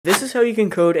This is how you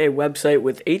can code a website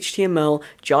with HTML,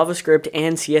 JavaScript,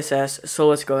 and CSS, so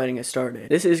let's go ahead and get started.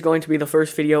 This is going to be the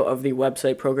first video of the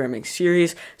website programming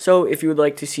series, so if you would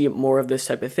like to see more of this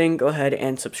type of thing, go ahead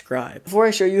and subscribe. Before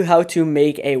I show you how to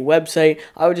make a website,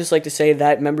 I would just like to say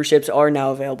that memberships are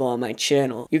now available on my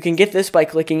channel. You can get this by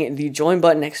clicking the join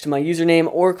button next to my username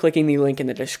or clicking the link in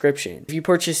the description. If you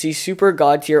purchase the Super,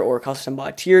 God tier, or Custom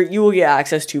Bot tier, you will get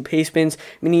access to pastebins,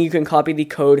 meaning you can copy the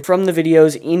code from the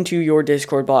videos into your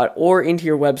Discord bot or into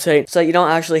your website so that you don't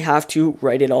actually have to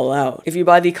write it all out. If you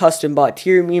buy the custom bot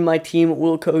tier, me and my team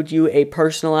will code you a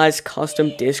personalized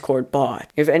custom Discord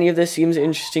bot. If any of this seems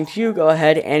interesting to you, go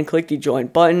ahead and click the join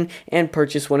button and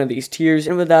purchase one of these tiers.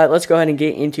 And with that, let's go ahead and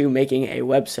get into making a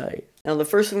website. Now, the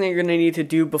first thing that you're going to need to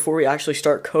do before we actually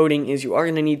start coding is you are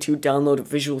going to need to download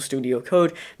Visual Studio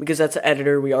Code because that's the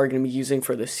editor we are going to be using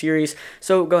for this series.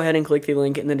 So go ahead and click the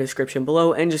link in the description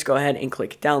below and just go ahead and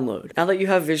click download. Now that you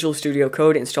have Visual Studio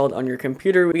Code installed on your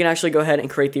computer, we can actually go ahead and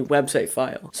create the website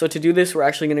file. So to do this, we're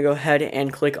actually going to go ahead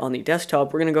and click on the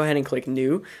desktop. We're going to go ahead and click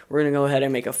new. We're going to go ahead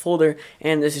and make a folder,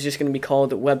 and this is just going to be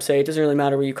called website. It doesn't really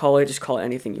matter what you call it, just call it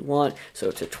anything you want.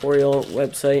 So tutorial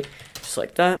website. Just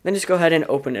like that. Then just go ahead and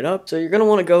open it up. So you're going to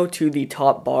want to go to the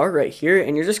top bar right here,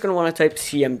 and you're just going to want to type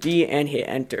CMD and hit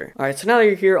enter. Alright, so now that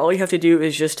you're here, all you have to do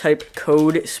is just type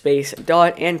code space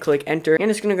dot and click enter, and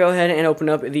it's going to go ahead and open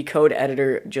up the code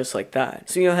editor just like that.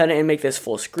 So you go ahead and make this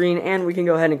full screen, and we can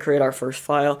go ahead and create our first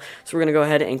file. So we're going to go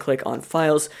ahead and click on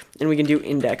files, and we can do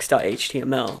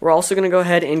index.html. We're also going to go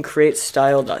ahead and create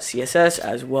style.css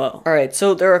as well. Alright,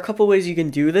 so there are a couple ways you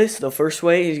can do this. The first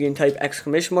way is you can type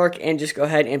exclamation mark and just go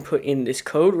ahead and put in this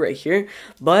code right here,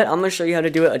 but I'm going to show you how to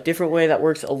do it a different way that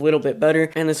works a little bit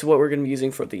better, and this is what we're going to be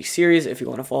using for the series if you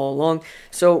want to follow along.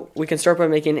 So we can start by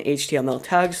making HTML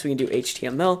tags. So we can do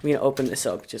HTML. We can open this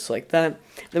up just like that.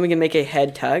 Then we can make a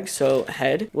head tag. So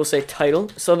head, we'll say title.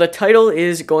 So the title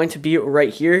is going to be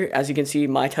right here. As you can see,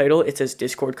 my title, it says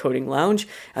Discord Coding Lounge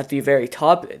at the very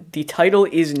top. The title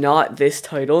is not this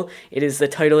title. It is the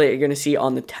title that you're going to see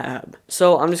on the tab.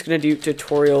 So I'm just going to do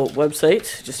tutorial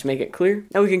website just to make it clear.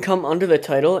 Now we can come under the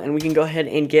title and we can go ahead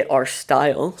and get our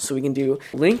style. So we can do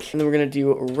link, and then we're going to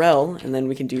do rel, and then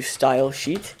we can do style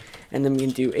sheet, and then we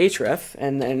can do href,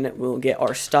 and then we'll get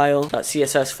our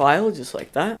style.css file just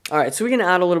like that. Alright, so we can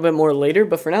add a little bit more later,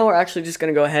 but for now we're actually just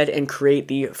going to go ahead and create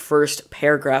the first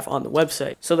paragraph on the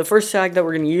website. So the first tag that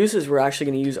we're going to use is we're actually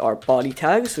going to use our body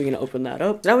tag, so we can open that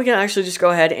up. Now we can actually just go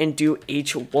ahead and do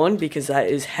h1 because that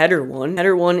is header 1.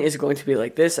 Header 1 is going to be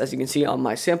like this. As you can see on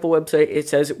my sample website, it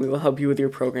says we will help you with your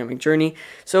programming journey.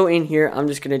 So in here, I'm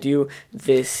just going to do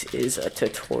this is a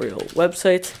tutorial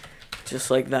website. Just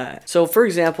like that. So for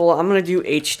example, I'm going to do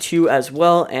h2 as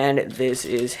well, and this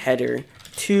is header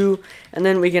 2, and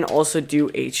then we can also do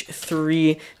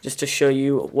h3 just to show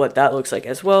you what that looks like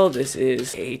as well. This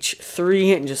is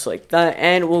h3 and just like that,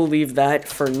 and we'll leave that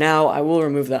for now. I will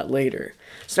remove that later.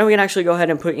 So now we can actually go ahead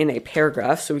and put in a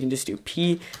paragraph. So we can just do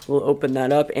P, we'll open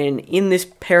that up, and in this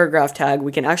paragraph tag,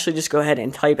 we can actually just go ahead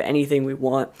and type anything we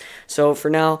want. So for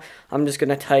now, I'm just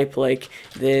going to type like,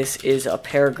 this is a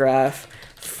paragraph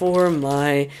for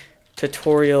my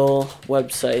tutorial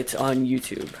website on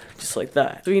YouTube, just like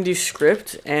that. So we can do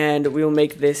script, and we will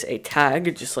make this a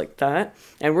tag just like that,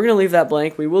 and we're going to leave that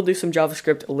blank. We will do some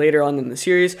JavaScript later on in the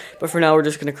series, but for now we're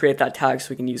just going to create that tag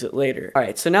so we can use it later.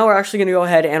 Alright, so now we're actually going to go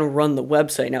ahead and run the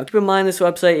website. Now keep in mind this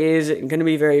website is going to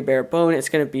be very bare bone. It's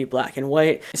going to be black and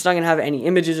white. It's not going to have any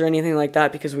images or anything like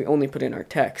that because we only put in our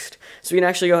text. So we can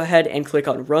actually go ahead and click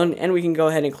on run, and we can go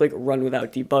ahead and click run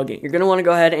without debugging. You're going to want to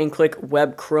go ahead and click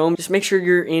web Chrome. Just make sure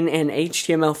you're in an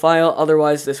HTML file,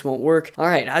 otherwise this won't work.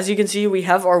 Alright, as you can see, we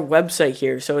have our website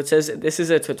here. So it says this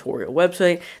is a tutorial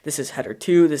website, this is header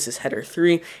 2, this is header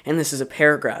 3, and this is a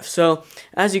paragraph. So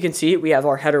as you can see, we have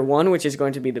our header 1, which is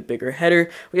going to be the bigger header.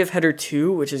 We have header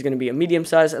 2, which is going to be a medium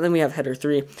size, and then we have header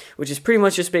 3, which is pretty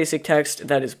much just basic text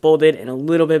that is bolded and a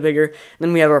little bit bigger. And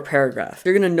then we have our paragraph.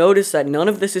 You're going to notice that none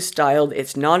of this is styled.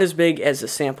 It's not as big as the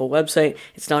sample website.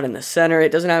 It's not in the center.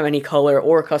 It doesn't have any color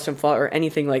or custom font or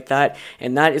anything like that,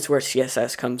 and that is where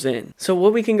CSS comes in. So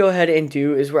what we can go ahead and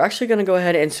do is we're actually going to go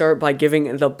ahead and start by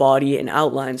giving the body an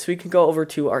outline. So we can go over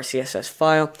to our CSS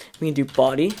file, we can do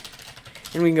body,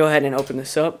 and we can go ahead and open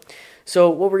this up. So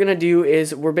what we're going to do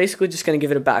is we're basically just going to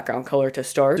give it a background color to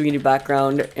start. So we can do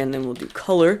background and then we'll do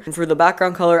color. And for the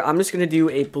background color, I'm just going to do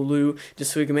a blue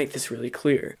just so we can make this really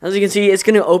clear. As you can see, it's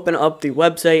going to open up the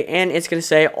website and it's going to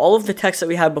say all of the text that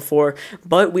we had before,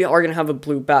 but we are going to have a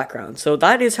blue background. So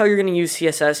that is how you're going to use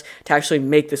CSS to actually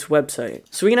make this website.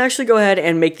 So we can actually go ahead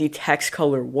and make the text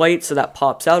color white so that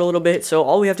pops out a little bit. So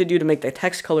all we have to do to make the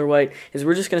text color white is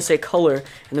we're just going to say color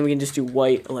and then we can just do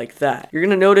white like that. You're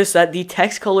going to notice that the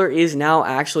text color is now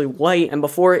actually white and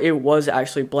before it was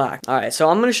actually black. Alright, so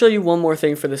I'm going to show you one more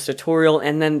thing for this tutorial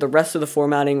and then the rest of the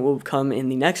formatting will come in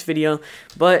the next video,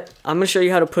 but I'm going to show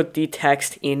you how to put the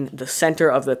text in the center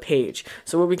of the page.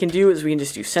 So what we can do is we can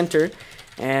just do center,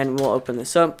 and we'll open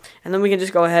this up, and then we can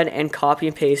just go ahead and copy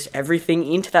and paste everything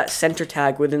into that center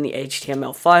tag within the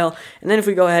HTML file. And then if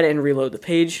we go ahead and reload the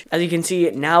page, as you can see,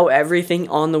 now everything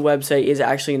on the website is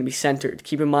actually going to be centered.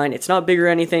 Keep in mind, it's not big or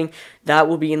anything. That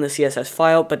will be in the CSS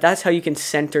file, but that's how you can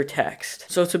center text.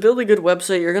 So to build a good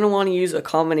website, you're going to want to use a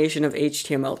combination of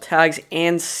HTML tags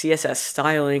and CSS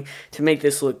styling to make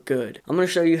this look good. I'm going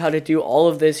to show you how to do all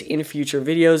of this in future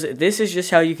videos. This is just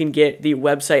how you can get the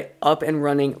website up and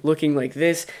running looking like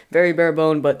this. Very bare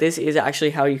bone, but this is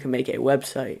actually how you can make a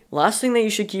website. Last thing that you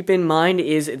should keep in mind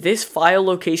is this file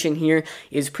location here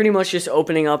is pretty much just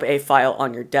opening up a file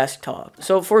on your desktop.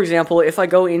 So for example, if I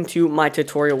go into my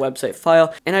tutorial website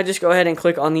file and I just go ahead and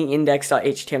click on the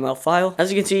index.html file,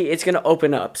 as you can see, it's going to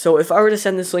open up. So if I were to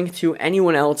send this link to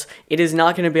anyone else, it is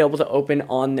not going to be able to open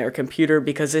on their computer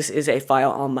because this is a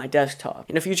file on my desktop.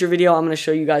 In a future video, I'm going to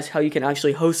show you guys how you can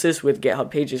actually host this with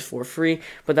GitHub Pages for free,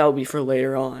 but that will be for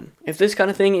later on. If this kind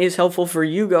of thing is helpful for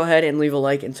you, go ahead and leave a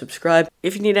like and subscribe.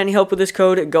 If you need any help with this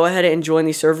code, go ahead and join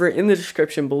the server in the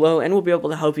description below and we'll be able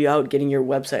to help you out getting your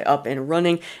website up and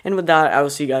running. And with that, I will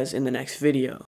see you guys in the next video.